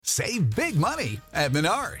Save big money at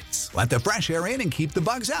Menards. Let the fresh air in and keep the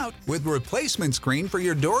bugs out with replacement screen for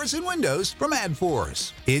your doors and windows from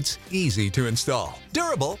AdForce. It's easy to install,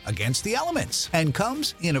 durable against the elements, and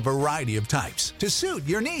comes in a variety of types to suit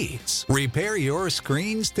your needs. Repair your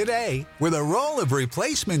screens today with a roll of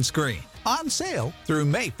replacement screen. On sale through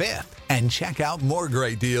May 5th. And check out more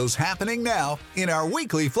great deals happening now in our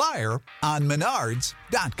weekly flyer on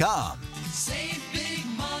Menards.com. Save big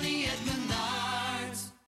money at Menards.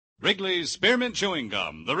 Wrigley's Spearmint Chewing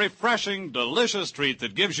Gum, the refreshing, delicious treat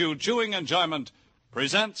that gives you chewing enjoyment,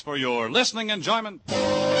 presents for your listening enjoyment.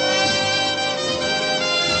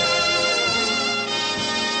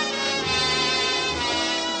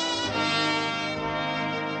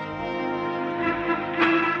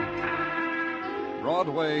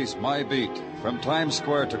 Broadway's My Beat, from Times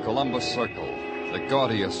Square to Columbus Circle, the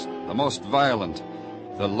gaudiest, the most violent,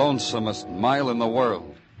 the lonesomest mile in the world.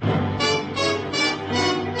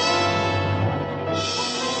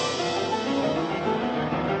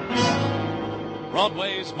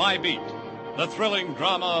 Broadway's My Beat, the thrilling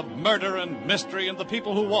drama of murder and mystery and the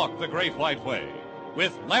people who walk the Great White Way,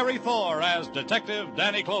 with Larry Thor as Detective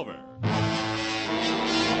Danny Clover.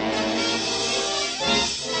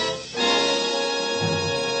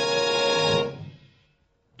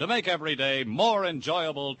 To make every day more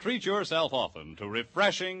enjoyable, treat yourself often to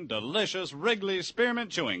refreshing, delicious Wrigley's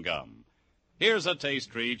Spearmint Chewing Gum. Here's a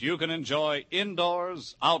taste treat you can enjoy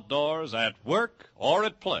indoors, outdoors, at work, or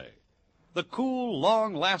at play. The cool,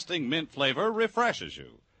 long-lasting mint flavor refreshes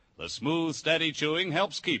you. The smooth, steady chewing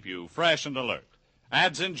helps keep you fresh and alert.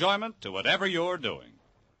 Adds enjoyment to whatever you're doing.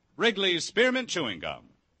 Wrigley's Spearmint Chewing Gum.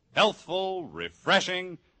 Healthful,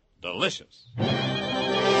 refreshing, delicious.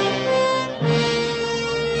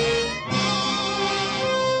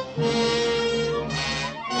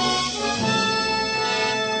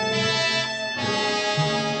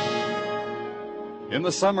 In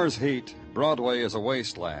the summer's heat, Broadway is a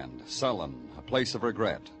wasteland, sullen, a place of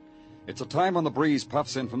regret. It's a time when the breeze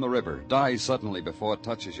puffs in from the river, dies suddenly before it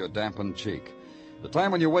touches your dampened cheek. The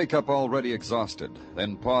time when you wake up already exhausted,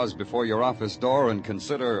 then pause before your office door and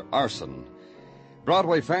consider arson.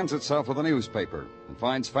 Broadway fans itself with a newspaper and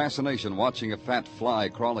finds fascination watching a fat fly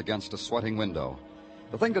crawl against a sweating window.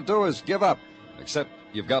 The thing to do is give up, except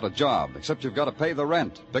you've got a job, except you've got to pay the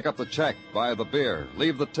rent, pick up the check, buy the beer,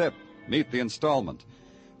 leave the tip, meet the installment.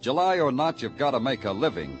 July or not, you've got to make a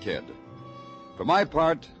living, kid. For my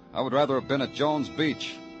part, I would rather have been at Jones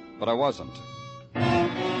Beach, but I wasn't.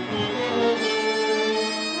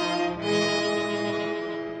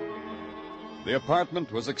 The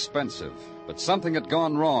apartment was expensive, but something had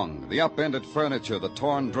gone wrong. The upended furniture, the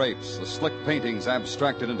torn drapes, the slick paintings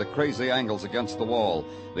abstracted into crazy angles against the wall,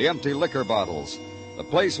 the empty liquor bottles. The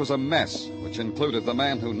place was a mess, which included the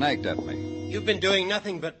man who nagged at me. You've been doing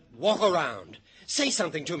nothing but walk around. Say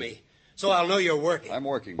something to me, so I'll know you're working. I'm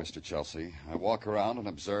working, Mr. Chelsea. I walk around and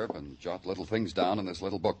observe and jot little things down in this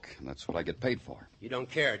little book, and that's what I get paid for. You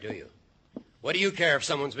don't care, do you? What do you care if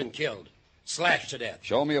someone's been killed, slashed to death?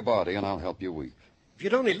 Show me a body, and I'll help you weep. If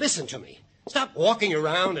you'd only listen to me. Stop walking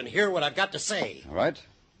around and hear what I've got to say. All right?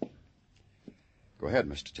 Go ahead,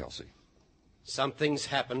 Mr. Chelsea. Something's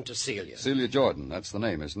happened to Celia. Celia Jordan, that's the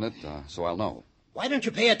name, isn't it? So I'll know. Why don't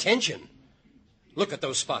you pay attention? Look at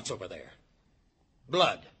those spots over there.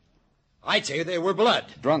 Blood. I'd say they were blood.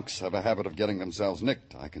 Drunks have a habit of getting themselves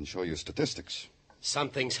nicked. I can show you statistics.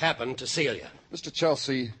 Something's happened to Celia. Mr.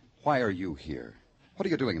 Chelsea, why are you here? What are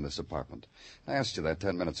you doing in this apartment? I asked you that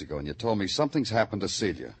 10 minutes ago, and you told me something's happened to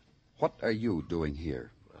Celia. What are you doing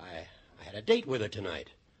here? I had a date with her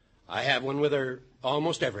tonight. I have one with her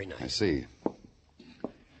almost every night. I see.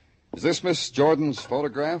 Is this Miss Jordan's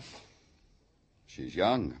photograph? She's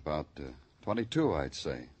young, about 22, I'd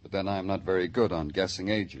say. But then I'm not very good on guessing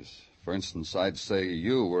ages. For instance, I'd say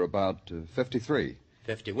you were about 53.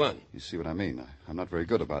 51. You see what I mean? I'm not very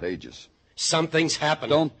good about ages. Something's happened.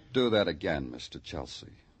 Don't do that again, Mr. Chelsea.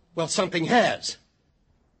 Well, something has.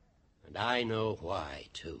 And I know why,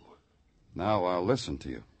 too. Now I'll listen to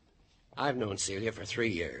you. I've known Celia for 3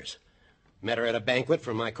 years. Met her at a banquet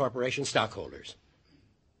for my corporation stockholders.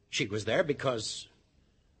 She was there because,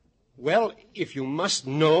 well, if you must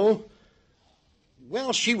know,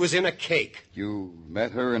 well, she was in a cake. You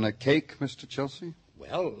met her in a cake, Mr. Chelsea?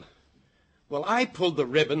 Well, I pulled the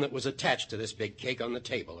ribbon that was attached to this big cake on the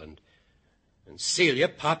table, and Celia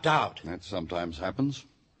popped out. That sometimes happens.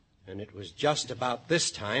 And it was just about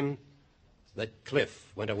this time that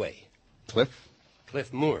Cliff went away. Cliff?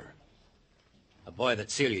 Cliff Moore. A boy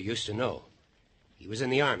that Celia used to know. He was in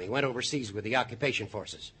the Army, went overseas with the occupation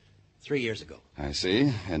forces 3 years ago. I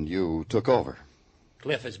see. And you took over.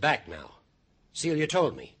 Cliff is back now. Celia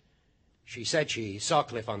told me. She said she saw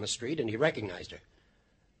Cliff on the street and he recognized her.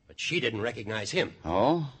 But she didn't recognize him.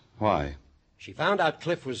 Oh? Why? She found out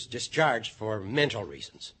Cliff was discharged for mental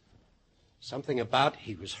reasons. Something about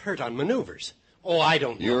he was hurt on maneuvers. Oh, I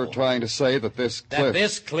don't know. You're trying to say that this Cliff... That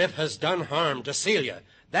this Cliff has done harm to Celia.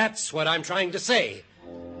 That's what I'm trying to say.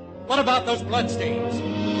 What about those bloodstains?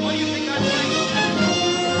 What do you think I'm trying to say?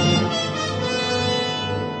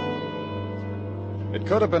 It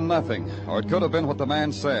could have been nothing, or it could have been what the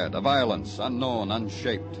man said, a violence, unknown,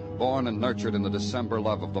 unshaped, born and nurtured in the December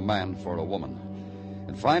love of the man for a woman.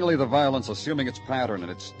 And finally, the violence assuming its pattern and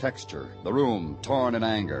its texture, the room torn in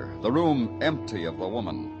anger, the room empty of the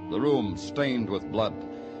woman, the room stained with blood.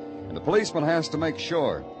 And the policeman has to make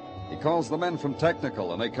sure. He calls the men from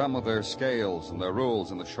technical, and they come with their scales and their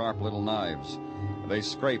rules and the sharp little knives. And they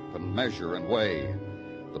scrape and measure and weigh.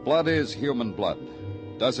 The blood is human blood.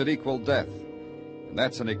 Does it equal death? And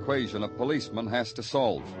that's an equation a policeman has to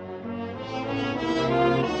solve.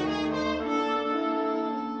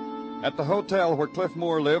 At the hotel where Cliff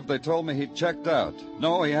Moore lived, they told me he'd checked out.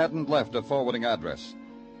 No, he hadn't left a forwarding address.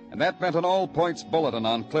 And that meant an all-points bulletin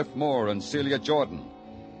on Cliff Moore and Celia Jordan.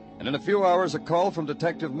 And in a few hours, a call from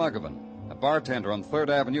Detective Muggavan. A bartender on 3rd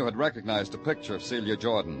Avenue had recognized a picture of Celia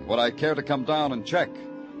Jordan. Would I care to come down and check?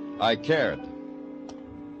 I cared.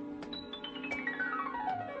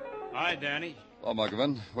 Hi, Danny. Oh,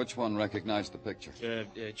 Muggavan, which one recognized the picture?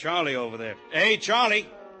 Charlie over there. Hey, Charlie.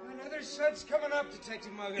 Another suds coming up,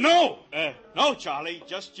 Detective Muggavan. No! No, Charlie.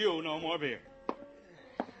 Just you. No more beer.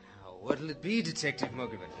 Now, what'll it be, Detective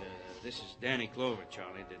Muggavan? This is Danny Clover,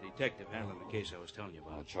 Charlie, the detective handling the case I was telling you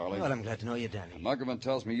about. Charlie. Well, I'm glad to know you, Danny. Muggavan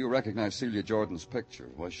tells me you recognize Celia Jordan's picture.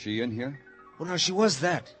 Was she in here? Well, no, she was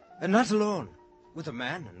that. And not alone. With a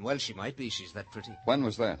man, and well, she might be. She's that pretty. When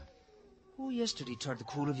was that? Oh, yesterday, toward the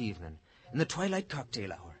cool of evening. In the twilight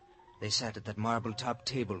cocktail hour. They sat at that marble-top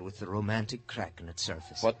table with the romantic crack in its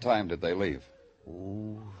surface. What time did they leave?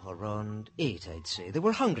 Oh, around 8, I'd say. They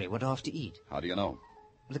were hungry, went off to eat. How do you know?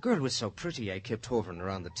 The girl was so pretty, I kept hovering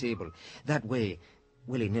around the table. That way,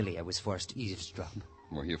 willy-nilly, I was forced to eavesdrop.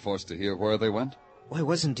 Were you forced to hear where they went? Oh, I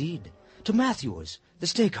was indeed. To Matthew's, the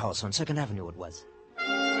steakhouse on 2nd Avenue it was.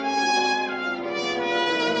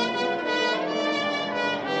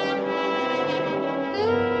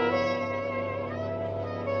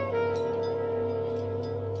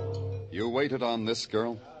 You waited on this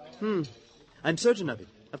girl? I'm certain of it.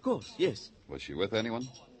 Of course, yes. Was she with anyone?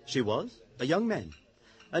 She was. A young man.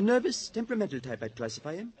 A nervous, temperamental type, I'd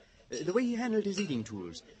classify him. The way he handled his eating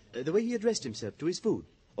tools. The way he addressed himself to his food.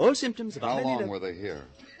 All symptoms of a How highly... long were they here?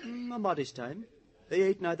 A modest time. They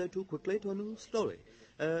ate neither too quickly nor slowly.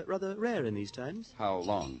 Rather rare in these times. How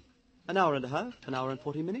long? An hour and a half, an hour and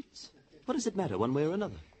 40 minutes. What does it matter, one way or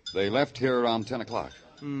another? They left here around 10 o'clock.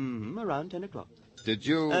 Around 10 o'clock. Did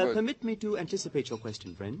you... Permit me to anticipate your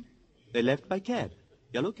question, friend. They left by cab.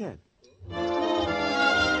 Yellow cab.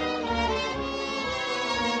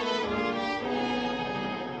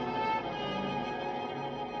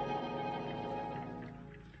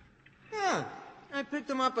 Yeah, I picked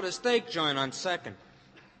them up at a steak joint on 2nd.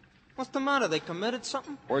 What's the matter? They committed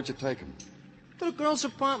something? Where'd you take them? To the girl's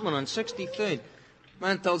apartment on 63rd.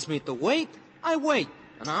 Man tells me to wait. I wait.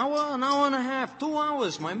 An hour and a half, 2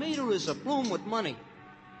 hours. My meter is abloom with money.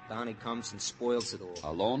 Down he comes and spoils it all.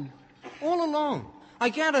 Alone? All alone. I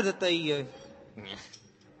gather that they,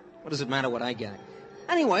 What does it matter what I gather?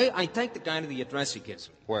 Anyway, I take the guy to the address he gives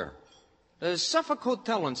me. Where? The Suffolk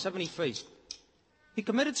Hotel on 71st. He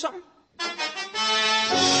committed something?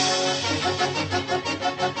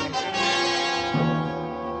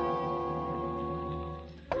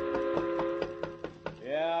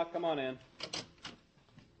 Yeah, come on in.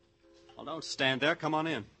 Well, don't stand there. Come on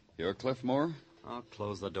in. You're Cliff Moore? I'll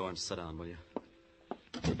close the door and sit down, will you?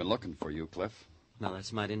 We've been looking for you, Cliff. Now,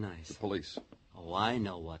 that's mighty nice. The police. Oh, I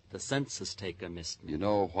know what. The census taker missed me. You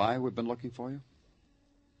know why we've been looking for you?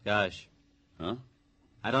 Gosh. Huh?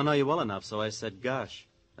 I don't know you well enough, so I said gosh.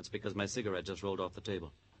 That's because my cigarette just rolled off the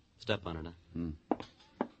table. Step on it, huh?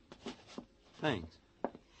 Thanks.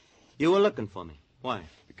 You were looking for me. Why?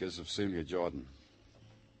 Because of Celia Jordan.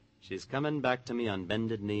 She's coming back to me on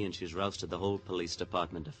bended knee, and she's rousted the whole police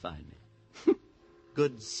department to find me.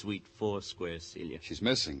 Good, sweet, four-square Celia. She's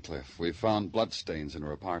missing, Cliff. We found bloodstains in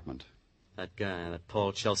her apartment. That guy, that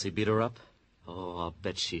Paul Chelsea, beat her up? Oh, I'll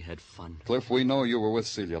bet she had fun. Cliff, we know you were with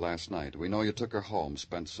Celia last night. We know you took her home,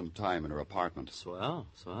 spent some time in her apartment. Swell.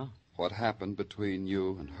 What happened between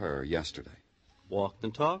you and her yesterday? Walked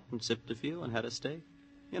and talked and sipped a few and had a steak.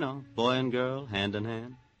 You know, boy and girl, hand in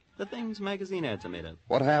hand. The things magazine ads are made of.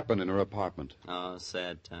 What happened in her apartment? Oh,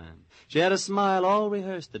 sad time. She had a smile all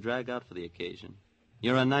rehearsed to drag out for the occasion.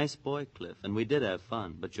 You're a nice boy, Cliff, and we did have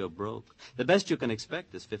fun, but you're broke. The best you can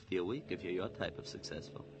expect is $50 a week if you're your type of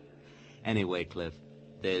successful. Anyway, Cliff,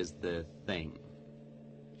 there's the thing.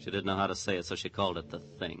 She didn't know how to say it, so she called it the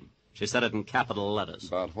thing. She said it in capital letters.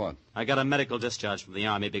 About what? I got a medical discharge from the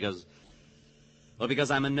Army because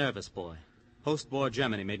I'm a nervous boy. Post-war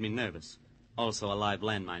Germany made me nervous. Also a live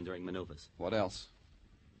landmine during maneuvers. What else?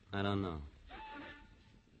 I don't know.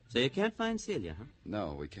 So you can't find Celia, huh?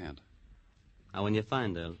 No, we can't. Now, when you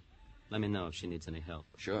find her, let me know if she needs any help.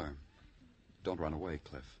 Sure. Don't run away,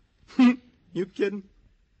 Cliff. You kidding?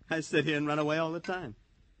 I sit here and run away all the time.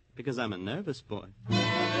 Because I'm a nervous boy.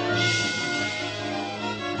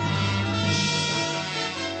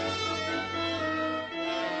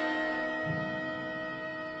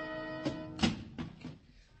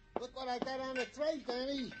 Look what I got on the tray,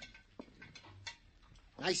 Danny.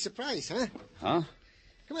 Nice surprise, huh? Huh?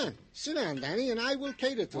 Come on, sit down, Danny, and I will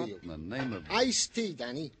cater to you. What in the name of... Iced tea,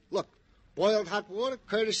 Danny. Look, boiled hot water,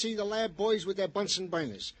 courtesy the lab boys with their Bunsen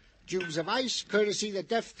burners. Cubes of ice, courtesy the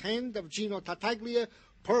deft hand of Gino Tartaglia,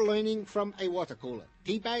 purloining from a water cooler.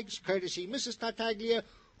 Tea bags, courtesy Mrs. Tartaglia,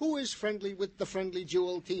 who is friendly with the friendly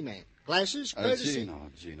Jewel tea man. Glasses, courtesy...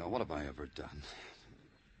 Gino, what have I ever done?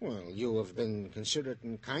 Well, you have been considerate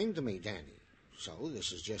and kind to me, Danny. So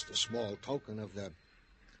this is just a small token of the...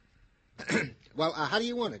 Well, how do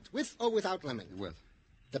you want it? With or without lemon? With.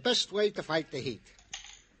 The best way to fight the heat.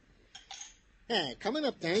 Yeah, coming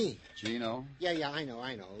up, Danny. Gino? Yeah, I know.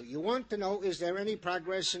 You want to know, is there any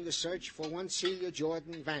progress in the search for one Celia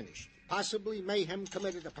Jordan vanished? Possibly mayhem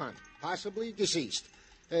committed upon. Possibly deceased.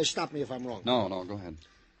 Stop me if I'm wrong. No, go ahead.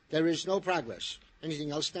 There is no progress.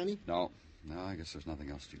 Anything else, Danny? No, I guess there's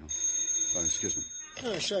nothing else, Gino. Excuse me.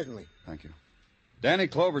 Certainly. Thank you. Danny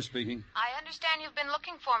Clover speaking. I understand you've been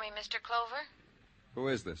looking for me, Mr. Clover. Who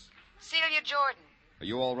is this? Celia Jordan. Are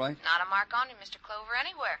you all right? Not a mark on you, Mr. Clover,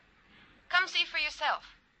 anywhere. Come see for yourself.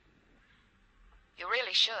 You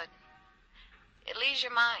really should. It'll ease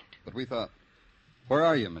your mind. But we thought... Where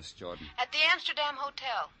are you, Miss Jordan? At the Amsterdam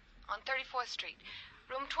Hotel on 34th Street,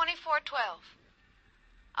 room 2412.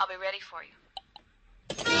 I'll be ready for you.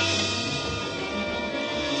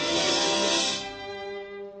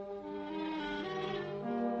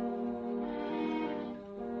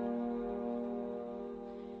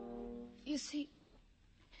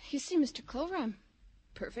 You see, Mr. Clover, I'm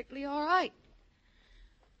perfectly all right.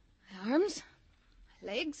 My arms,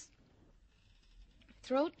 my legs, my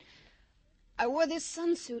throat. I wore this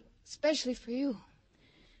sunsuit especially for you,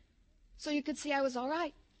 so you could see I was all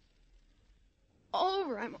right. All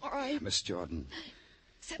over, I'm all right. Miss Jordan.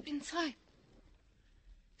 Except inside.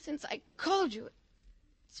 Since I called you,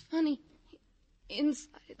 it's funny.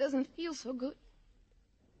 Inside, it doesn't feel so good.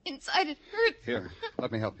 Inside, it hurts. Here,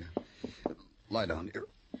 let me help you. Lie down here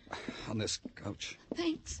on this couch.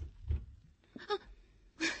 Thanks.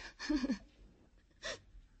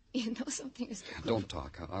 You know something is... Don't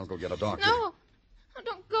talk. I'll go get a doctor. No,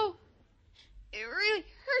 don't go. It really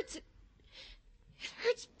hurts. It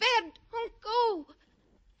hurts bad. Don't go.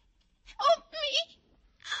 Help me.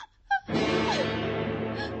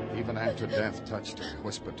 Even after death touched her,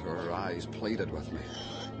 whispered to her eyes, pleaded with me.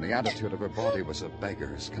 And the attitude of her body was a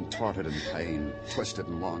beggar's, contorted in pain, twisted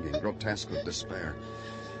in longing, grotesque with despair.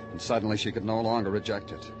 And suddenly she could no longer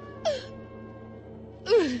reject it.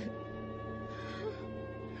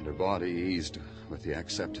 And her body eased with the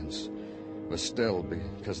acceptance, was stilled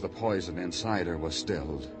because the poison inside her was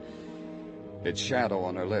stilled. Its shadow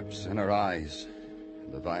on her lips, in her eyes,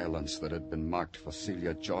 and the violence that had been marked for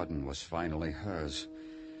Celia Jordan was finally hers.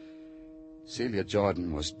 Celia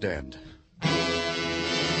Jordan was dead.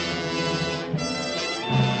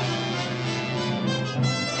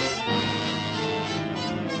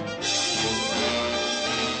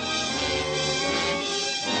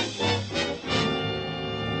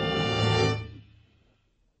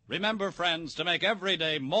 Remember, friends, to make every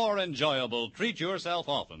day more enjoyable, treat yourself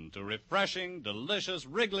often to refreshing, delicious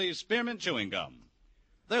Wrigley's Spearmint Chewing Gum.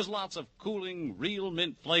 There's lots of cooling, real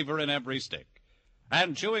mint flavor in every stick.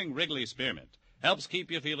 And chewing Wrigley Spearmint helps keep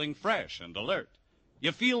you feeling fresh and alert.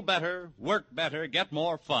 You feel better, work better, get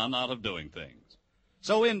more fun out of doing things.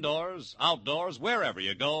 So indoors, outdoors, wherever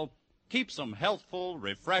you go, keep some healthful,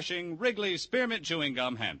 refreshing Wrigley Spearmint Chewing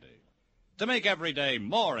Gum handy. To make every day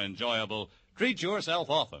more enjoyable, treat yourself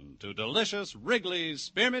often to delicious Wrigley's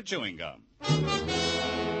Spearmint Chewing Gum.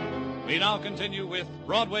 We now continue with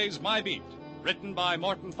Broadway's My Beat, written by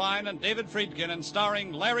Morton Fine and David Friedkin and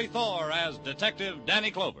starring Larry Thor as Detective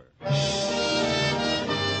Danny Clover.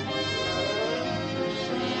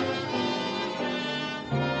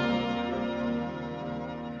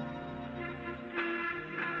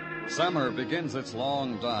 Summer begins its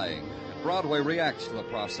long dying, and Broadway reacts to the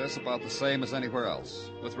process about the same as anywhere else,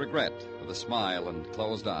 with regret, with a smile and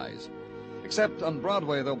closed eyes. Except on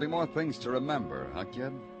Broadway, there'll be more things to remember, huh,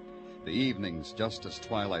 kid? The evenings just as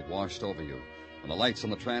twilight washed over you, and the lights on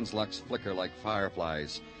the translux flicker like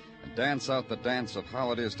fireflies, and dance out the dance of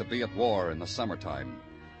how it is to be at war in the summertime.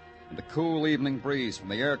 And the cool evening breeze from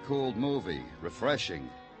the air-cooled movie, refreshing,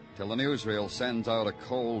 till the newsreel sends out a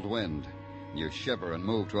cold wind, and you shiver and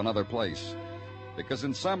move to another place. Because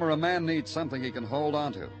in summer, a man needs something he can hold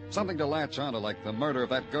on to, something to latch onto, like the murder of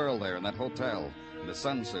that girl there in that hotel, in the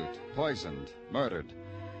sunsuit, poisoned, murdered,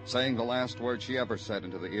 saying the last word she ever said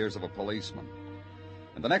into the ears of a policeman.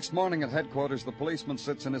 And the next morning at headquarters, the policeman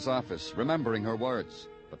sits in his office, remembering her words,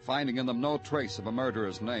 but finding in them no trace of a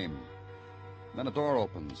murderer's name. And then a door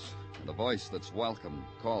opens, and a voice that's welcome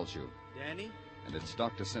calls you. Danny? And it's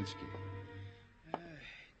Dr. Sinsky.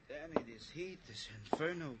 Danny, this heat, this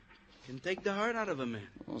inferno, can take the heart out of a man.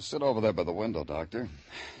 Well, sit over there by the window, Doctor.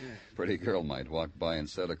 Yeah. Pretty girl might walk by and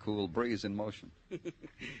set a cool breeze in motion.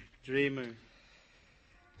 Dreamer.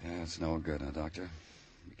 Yeah, it's no good, huh, Doctor?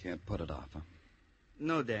 You can't put it off, huh?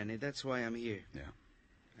 No, Danny, that's why I'm here. Yeah.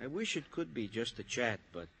 I wish it could be just a chat,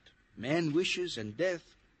 but man wishes and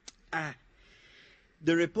death.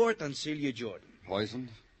 The report on Celia Jordan. Poisoned?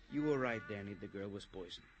 You were right, Danny. The girl was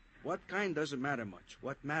poisoned. What kind doesn't matter much.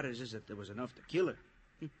 What matters is that there was enough to kill her.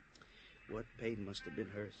 What pain must have been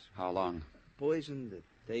hers. How long? Poison that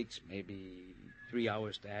takes maybe 3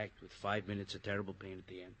 hours to act, with 5 minutes of terrible pain at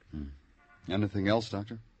the end. Anything else,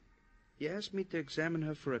 Doctor? He asked me to examine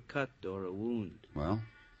her for a cut or a wound. Well?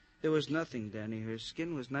 There was nothing, Danny. Her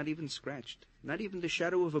skin was not even scratched. Not even the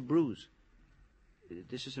shadow of a bruise.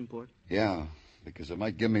 This is important? Yeah, because it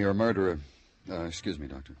might give me her murderer. Excuse me,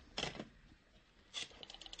 Doctor.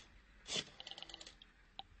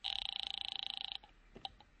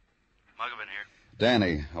 Muggavan here.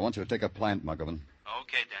 Danny, I want you to take a plant, Muggavan.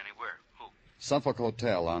 Okay, Danny. Where? Who? Suffolk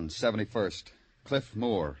Hotel on 71st. Cliff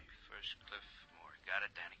Moore. First Cliff Moore. Got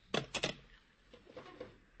it,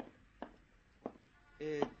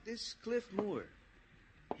 Danny. This Cliff Moore,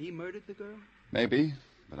 he murdered the girl? Maybe,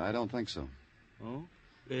 but I don't think so. Oh?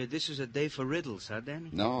 This is a day for riddles, huh, Danny?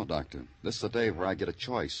 No, Doctor. This is a day where I get a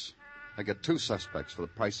choice. I get 2 suspects for the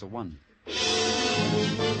price of 1.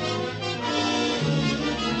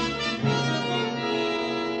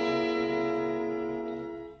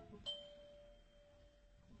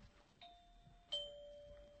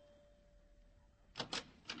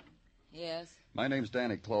 Yes? My name's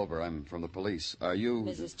Danny Clover. I'm from the police. Are you...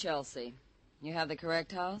 Mrs. Chelsea. You have the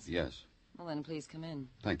correct house? Yes. Well, then please come in.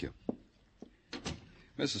 Thank you.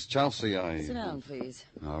 Mrs. Chelsea, Sit down, please.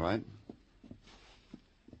 All right.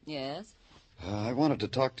 Yes? I wanted to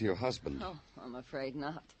talk to your husband. Oh, I'm afraid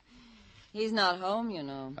not. He's not home, you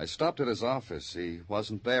know. I stopped at his office. He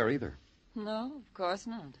wasn't there either. No, of course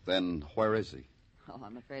not. Then where is he? Oh,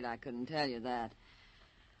 I'm afraid I couldn't tell you that.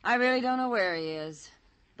 I really don't know where he is.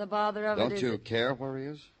 The bother of it is... Don't you care where he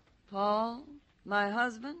is? Paul? My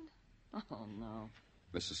husband? Oh, no.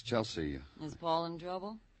 Mrs. Chelsea... Is Paul in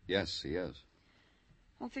trouble? Yes, he is.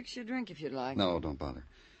 I'll fix you a drink if you'd like. No, don't bother.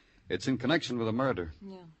 It's in connection with a murder.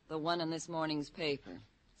 Yeah, the one in this morning's paper.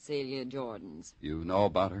 Celia Jordan's. You know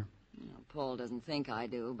about her? Well, Paul doesn't think I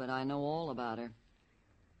do, but I know all about her.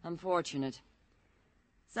 I'm fortunate.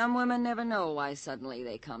 Some women never know why suddenly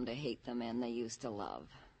they come to hate the men they used to love.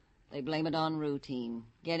 They blame it on routine,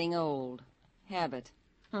 getting old, habit.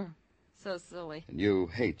 So silly. And you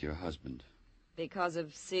hate your husband? Because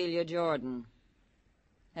of Celia Jordan.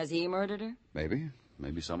 Has he murdered her? Maybe.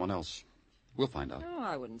 Maybe someone else. We'll find out. Oh,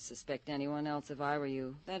 I wouldn't suspect anyone else if I were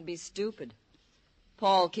you. That'd be stupid.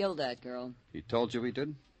 Paul killed that girl. He told you he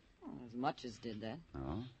did? Oh, as much as did that.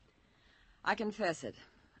 Oh? I confess it.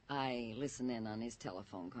 I listen in on his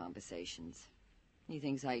telephone conversations. He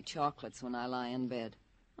thinks I eat chocolates when I lie in bed.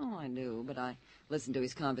 Oh, I do, but I listen to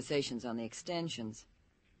his conversations on the extensions.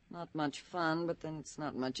 Not much fun, but then it's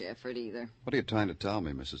not much effort either. What are you trying to tell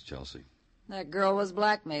me, Mrs. Chelsea? That girl was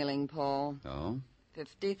blackmailing Paul. Oh?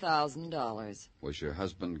 $50,000. Was your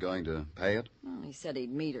husband going to pay it? Well, he said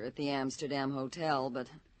he'd meet her at the Amsterdam Hotel, but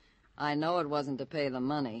I know it wasn't to pay the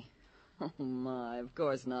money. Oh, my, of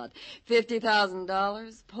course not.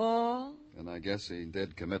 $50,000, Paul? And I guess he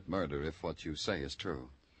did commit murder if what you say is true.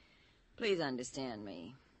 Please understand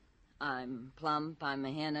me. I'm plump, I'm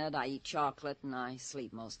a henhead, I eat chocolate, and I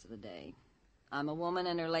sleep most of the day. I'm a woman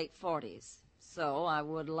in her late 40s, so I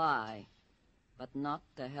would lie. But not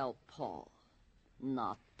to help Paul.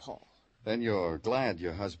 Not Paul. Then you're glad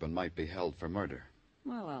your husband might be held for murder.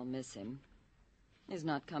 Well, I'll miss him. His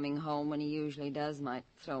not coming home when he usually does might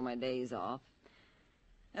throw my days off.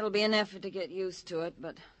 It'll be an effort to get used to it,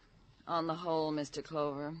 but on the whole, Mr.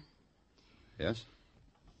 Clover. Yes?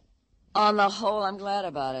 On the whole, I'm glad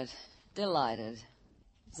about it. Delighted.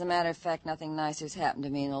 As a matter of fact, nothing nicer's happened to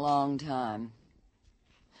me in a long time.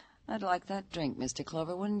 I'd like that drink, Mr.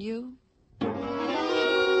 Clover, wouldn't you?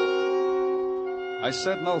 I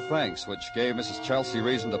said no thanks, which gave Mrs. Chelsea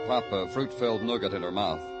reason to pop a fruit-filled nougat in her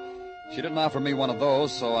mouth. She didn't offer me one of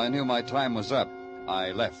those, so I knew my time was up.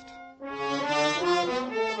 I left.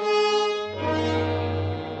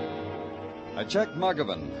 I checked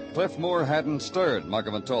Muggavan. Cliff Moore hadn't stirred,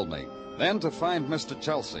 Muggavan told me. Then to find Mr.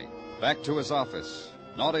 Chelsea. Back to his office.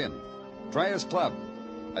 Not in. Try his club.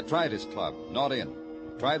 I tried his club. Not in.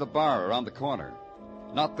 Try the bar around the corner.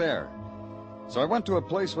 Not there. So I went to a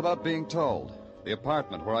place without being told. The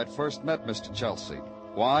apartment where I'd first met Mr. Chelsea.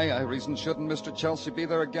 Why, I reasoned, shouldn't Mr. Chelsea be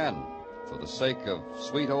there again? For the sake of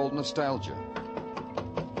sweet old nostalgia.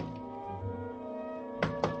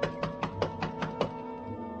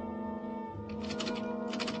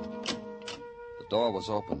 The door was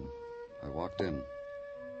open. I walked in.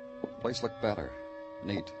 The place looked better.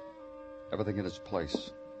 Neat. Everything in its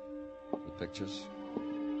place. The pictures.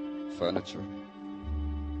 Furniture.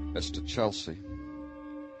 Mr. Chelsea.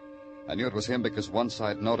 I knew it was him because once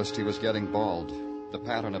I'd noticed he was getting bald. The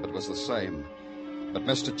pattern of it was the same. But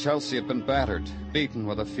Mr. Chelsea had been battered, beaten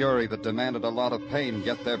with a fury that demanded a lot of pain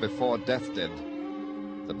get there before death did.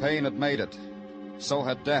 The pain had made it. So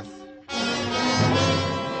had death.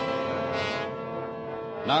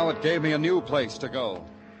 Now it gave me a new place to go.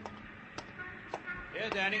 Yeah,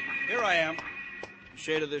 Danny, here I am.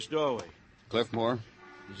 Shade of this doorway. Cliff Moore?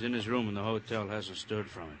 He's in his room in the hotel, hasn't stirred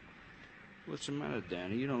from it. What's the matter,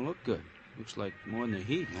 Danny? You don't look good. Looks like more than the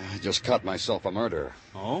heat. I just cut myself a murderer.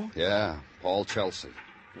 Oh? Yeah, Paul Chelsea.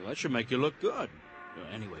 Well, that should make you look good.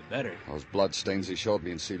 Anyway, better. Those blood stains he showed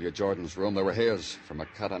me in Celia Jordan's room, they were his, from a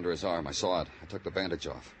cut under his arm. I saw it. I took the bandage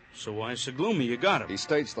off. So why so gloomy? You got him. He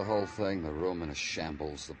staged the whole thing, the room in a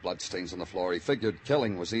shambles, the blood stains on the floor. He figured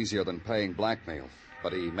killing was easier than paying blackmail.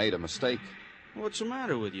 But he made a mistake. What's the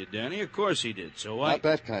matter with you, Danny? Of course he did, so why... Not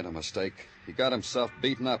that kind of mistake. He got himself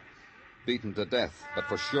beaten up. Beaten to death, but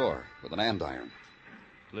for sure, with an andiron.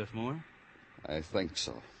 Cliff Moore? I think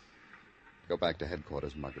so. Go back to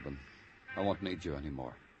headquarters, Muggavan. I won't need you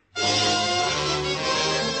anymore.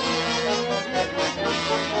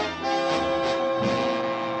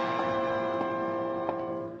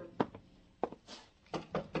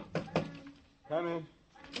 Come in.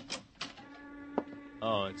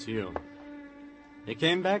 Oh, it's you. You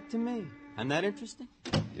came back to me. I'm that interesting?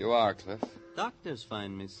 You are, Cliff. Doctors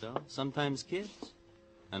find me so. Sometimes kids.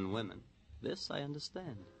 And women. This I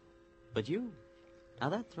understand. But you, now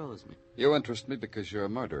that throws me. You interest me because you're a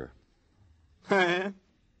murderer. Point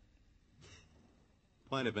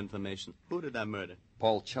of information. Who did I murder?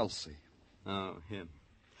 Paul Chelsea. Oh, him.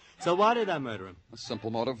 So why did I murder him? A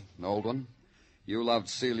simple motive, an old one. You loved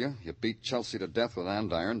Celia. You beat Chelsea to death with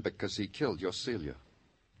andiron because he killed your Celia.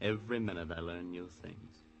 Every minute I learn new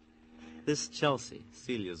things. This Chelsea,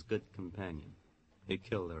 Celia's good companion. He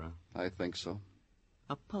killed her, huh? I think so.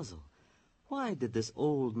 A puzzle. Why did this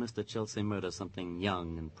old Mr. Chelsea murder something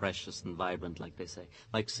young and precious and vibrant, like they say,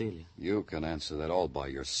 like Celia? You can answer that all by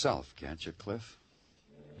yourself, can't you, Cliff?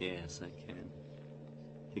 Yes, I can.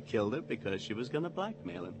 He killed her because she was going to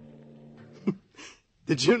blackmail him.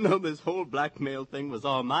 Did you know this whole blackmail thing was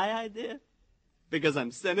all my idea? Because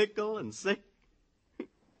I'm cynical and sick?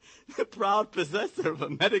 The proud possessor of a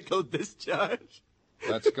medical discharge?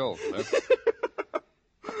 Let's go, Cliff.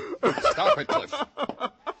 Stop it, Cliff.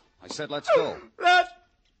 I said let's go.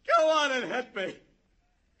 Go on and hit me.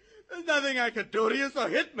 There's nothing I could do to you, so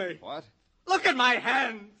hit me. What? Look at my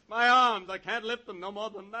hands, my arms. I can't lift them no more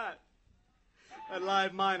than that. That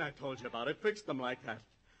live mine I told you about, I fixed them like that.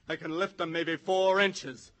 I can lift them maybe 4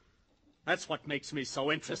 inches. That's what makes me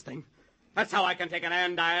so interesting. That's how I can take an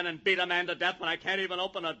andiron and beat a man to death when I can't even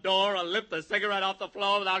open a door or lift a cigarette off the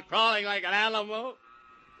floor without crawling like an animal.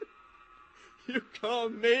 You call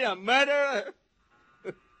me a murderer?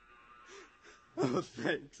 Oh,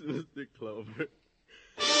 thanks, Mr. Clover.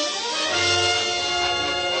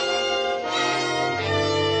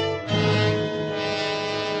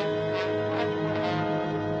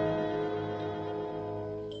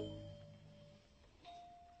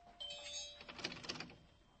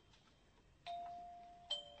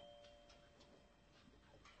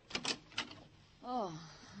 Oh,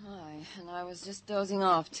 my. And I was just dozing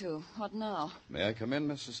off, too. What now? May I come in,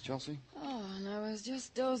 Mrs. Chelsea? Oh, and I was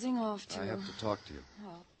just dozing off, too. I have to talk to you.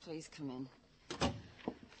 Oh, please come in.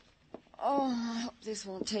 Oh, I hope this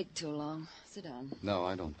won't take too long. Sit down. No,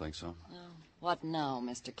 I don't think so. Oh, what now,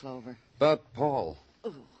 Mr. Clover? But, Paul,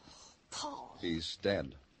 Oh, Paul. He's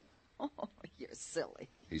dead. Oh, you're silly.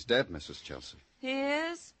 He's dead, Mrs. Chelsea. He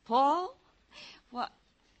is? Paul? What?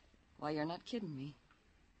 Why, you're not kidding me.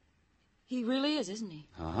 He really is, isn't he?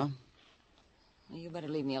 Uh-huh. Well, you better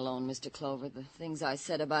leave me alone, Mr. Clover. The things I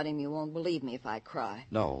said about him, you won't believe me if I cry.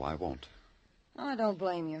 No, I won't. Oh, I don't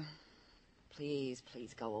blame you. Please,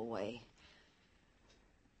 please go away.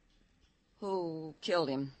 Who killed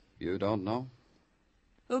him? You don't know?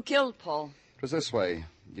 Who killed Paul? It was this way.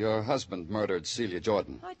 Your husband murdered Celia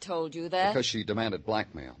Jordan. I told you that. Because she demanded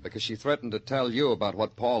blackmail. Because she threatened to tell you about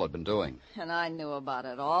what Paul had been doing. And I knew about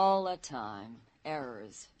it all the time.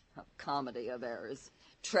 Errors. A comedy of errors.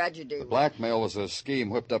 Tragedy. The blackmail was a scheme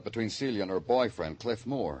whipped up between Celia and her boyfriend, Cliff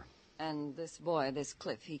Moore. And this boy, this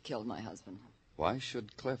Cliff, he killed my husband. Why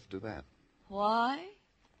should Cliff do that? Why?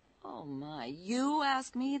 Oh, my. You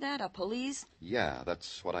ask me that? A police? Yeah,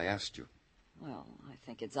 that's what I asked you. Well, I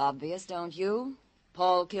think it's obvious, don't you?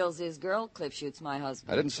 Paul kills his girl, Cliff shoots my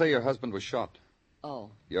husband. I didn't say your husband was shot.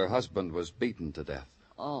 Oh. Your husband was beaten to death.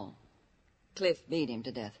 Oh. Cliff beat him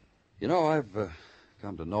to death. You know, I've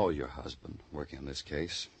come to know your husband, working on this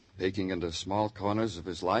case, peeking into small corners of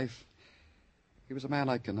his life. He was a man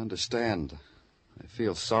I can understand. I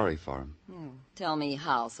feel sorry for him. Tell me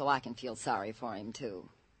how, so I can feel sorry for him, too.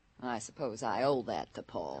 I suppose I owe that to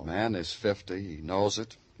Paul. The man is 50. He knows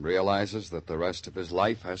it, realizes that the rest of his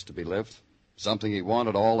life has to be lived. Something he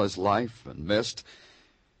wanted all his life and missed.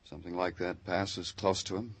 Something like that passes close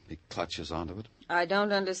to him. He clutches onto it. I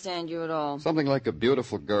don't understand you at all. Something like a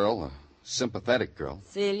beautiful girl, a sympathetic girl.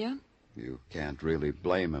 Celia? You can't really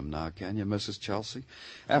blame him now, can you, Mrs. Chelsea?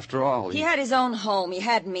 After all, He had his own home. He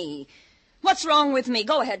had me. What's wrong with me?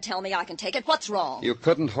 Go ahead, tell me. I can take it. What's wrong? You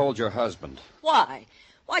couldn't hold your husband. Why?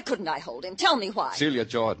 Why couldn't I hold him? Tell me why. Celia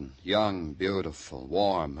Jordan, young, beautiful,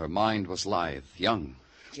 warm. Her mind was lithe, young.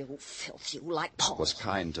 You filth, you like Paul. Was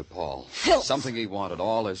kind to Paul. Filth. Something he wanted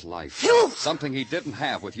all his life. Filth. Something he didn't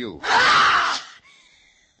have with you.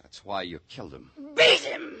 That's why you killed him. Beat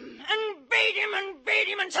him, and beat him, and beat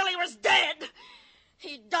him until he was dead.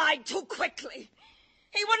 He died too quickly.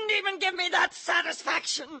 He wouldn't even give me that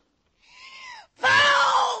satisfaction.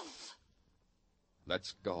 Filth!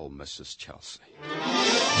 Let's go, Mrs. Chelsea.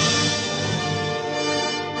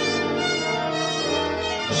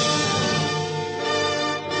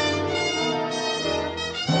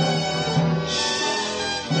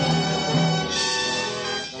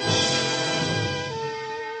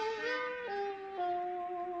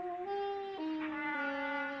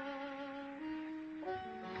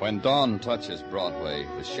 When dawn touches Broadway,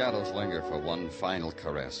 the shadows linger for one final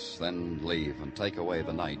caress, then leave and take away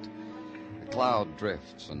the night. A cloud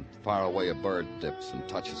drifts, and far away a bird dips and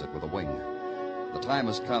touches it with a wing. The time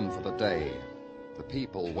has come for the day. The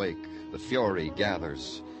people wake, the fury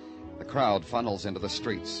gathers. The crowd funnels into the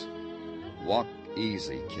streets. Walk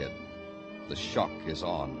easy, kid. The shock is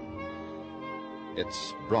on.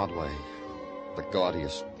 It's Broadway, the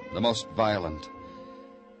gaudiest, the most violent,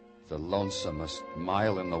 the lonesomest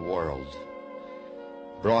mile in the world.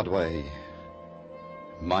 Broadway,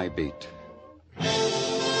 my beat.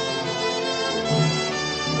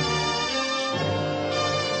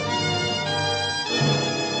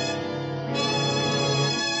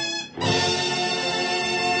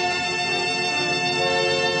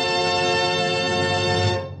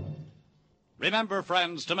 Remember,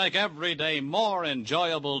 friends, to make every day more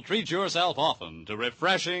enjoyable, treat yourself often to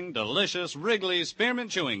refreshing, delicious Wrigley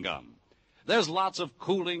Spearmint Chewing Gum. There's lots of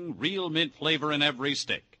cooling, real mint flavor in every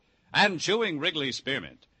stick. And chewing Wrigley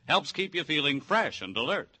Spearmint helps keep you feeling fresh and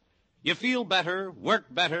alert. You feel better, work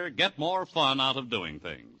better, get more fun out of doing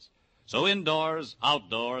things. So indoors,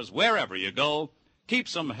 outdoors, wherever you go, keep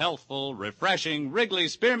some healthful, refreshing Wrigley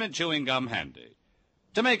Spearmint Chewing Gum handy.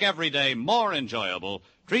 To make every day more enjoyable,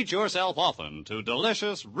 treat yourself often to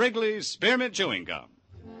delicious Wrigley Spearmint Chewing Gum.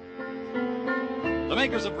 The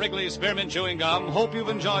makers of Wrigley Spearmint Chewing Gum hope you've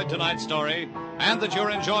enjoyed tonight's story and that you're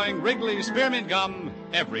enjoying Wrigley Spearmint Gum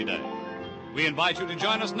every day. We invite you to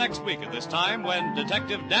join us next week at this time when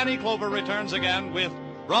Detective Danny Clover returns again with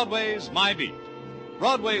Broadway's My Beat.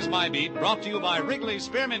 Broadway's My Beat, brought to you by Wrigley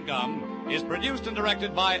Spearmint Gum, is produced and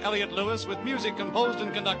directed by Elliott Lewis with music composed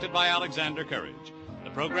and conducted by Alexander Courage. The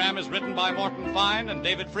program is written by Morton Fine and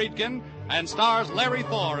David Friedkin and stars Larry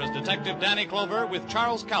Thor as Detective Danny Clover with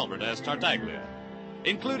Charles Calvert as Tartaglia.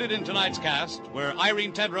 Included in tonight's cast were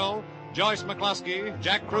Irene Tedrow, Joyce McCluskey,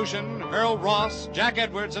 Jack Crucian, Earl Ross, Jack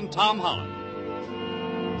Edwards, and Tom Holland.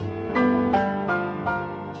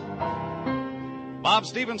 Bob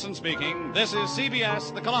Stevenson speaking. This is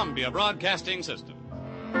CBS, the Columbia Broadcasting System.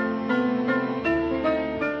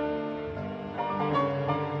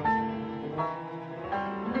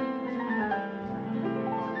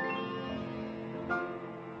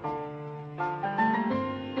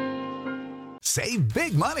 Save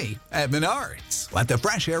big money at Menards. Let the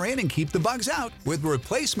fresh air in and keep the bugs out with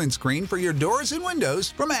replacement screen for your doors and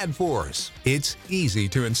windows from AdForce. It's easy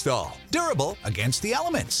to install, durable against the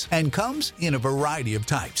elements, and comes in a variety of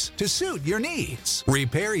types to suit your needs.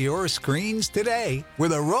 Repair your screens today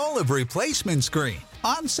with a roll of replacement screen.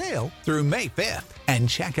 On sale through May 5th. And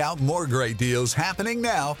check out more great deals happening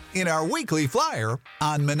now in our weekly flyer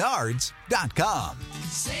on Menards.com.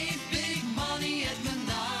 Save